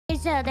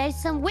There's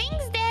some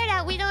wings there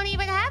that we don't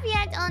even have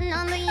yet on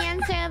the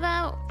answer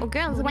about. Oh,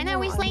 girls, when are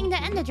we slaying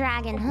the Ender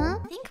Dragon, huh?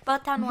 I think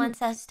Botan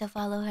wants us to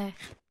follow her.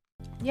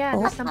 Yeah,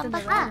 there's something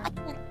like that.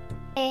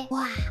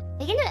 Wow.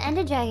 We can do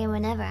Ender Dragon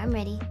whenever. I'm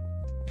ready.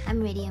 I'm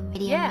ready.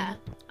 Yeah,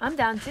 I'm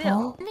down too.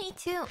 Oh. Me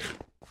too.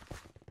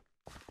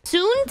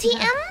 Soon,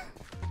 TM?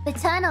 The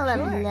Tunnel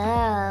of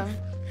Love.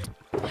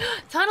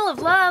 Tunnel of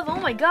Love. Oh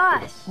my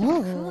gosh.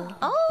 Oh.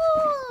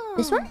 Oh,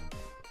 This one?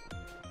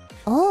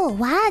 Oh,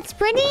 wow, it's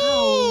pretty.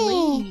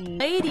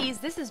 Ladies,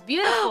 this is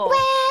beautiful.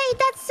 Wait,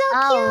 that's so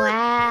cute. Oh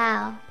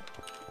wow.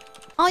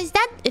 Oh, is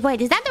that...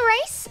 Wait, is that the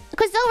race?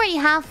 Because it's already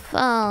half...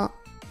 Oh,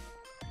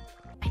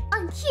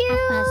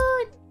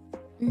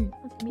 cute.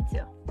 Me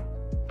too.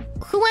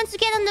 Who wants to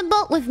get on the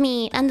boat with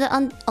me? And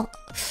the...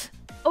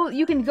 Oh,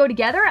 you can go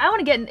together? I want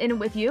to get in it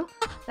with you.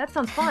 That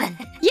sounds fun.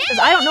 Yeah! Because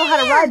I don't know how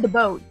to ride the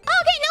boat. Okay,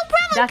 no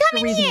problem. That's Come the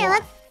in reason here.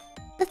 why.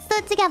 Let's do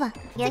it together.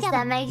 Guess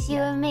that makes you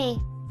and me.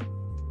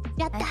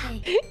 Yatta.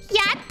 okay.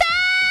 Yatta!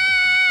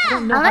 I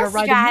don't know how to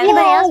ride drive. the boat.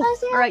 Anybody else wants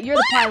to? Alright, you're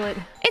the pilot.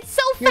 It's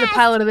so fast. You're the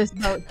pilot of this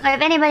boat. Or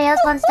if anybody else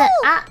wants to.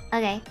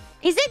 Okay.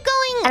 Is it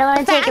going I don't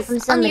wanna take it fast from on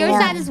somebody your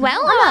else. side as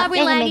well? Come Or on, are we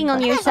they can lagging make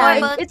on your both.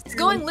 side? Alright, It's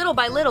going little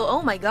by little.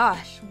 Oh my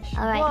gosh.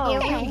 Alright, Whoa.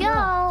 here we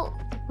go.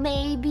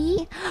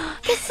 Maybe.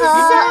 This is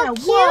Yeah, so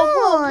cute.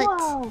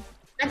 Whoa.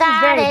 I This is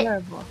got very it.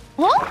 adorable.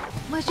 Oh?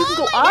 Unless you can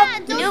go my up.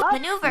 God,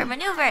 don't-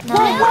 Maneuver.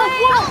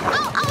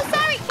 Oh,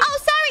 sorry. Oh,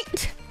 sorry.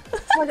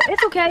 Oh,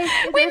 it's okay.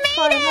 We It's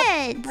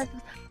made fine. it.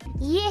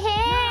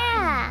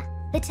 Yeah.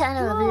 The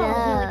Tunnel of Whoa.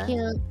 Love.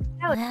 Cute.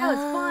 That was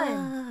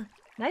fun.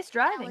 Nice That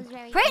driving. was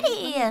very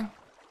Pretty.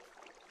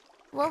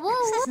 Whoa.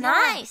 This is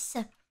nice.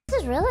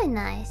 This is really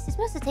nice. This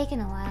must have taken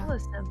a while. Hello,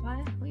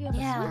 senpai. We have a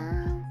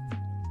Yeah.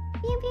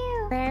 Pew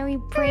pew. Very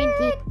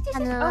pretty.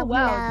 Oh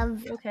wow.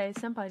 Love. Okay,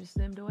 senpai just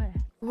zoomed away.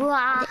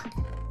 Wow.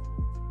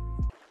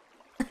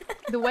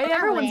 The way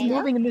everyone's Away.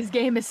 moving in this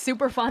game is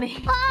super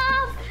funny.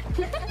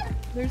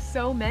 There's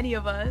so many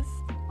of us.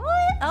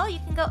 What? Oh, you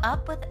can go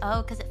up with.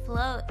 Oh, because it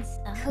floats.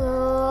 Oh.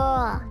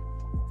 Cool.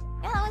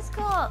 Yeah, that was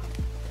cool.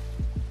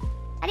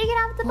 How do you get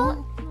off the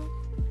boat?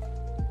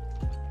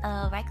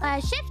 Right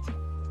click. Shift.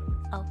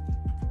 Oh.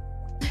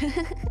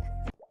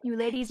 You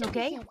ladies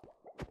okay?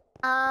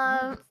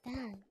 Um.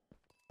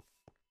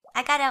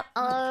 I got out.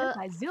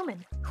 Senpai, zoom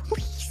in.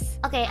 Please.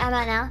 Okay, I'm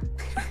out now.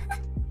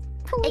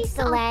 It's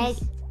the lag.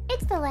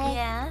 It's the lag.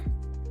 Yeah.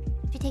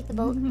 Should we take the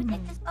boat?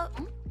 Take this boat.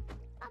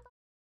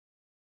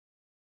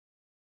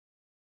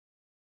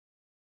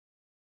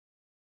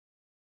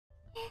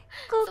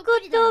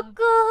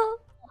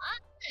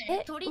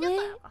 Eh, 鳥だか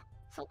らか。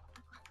そっか。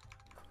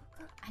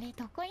あれ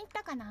どこ行っ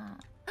たかな。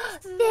デ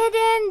ッド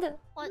エンド。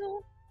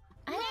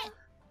あれ。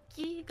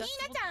イーナち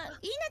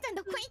ゃん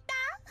どこ行っ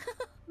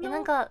た？な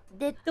んか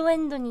デッドエ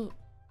ンドに。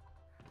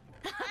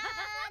あ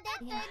ー、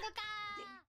デッドエンドか。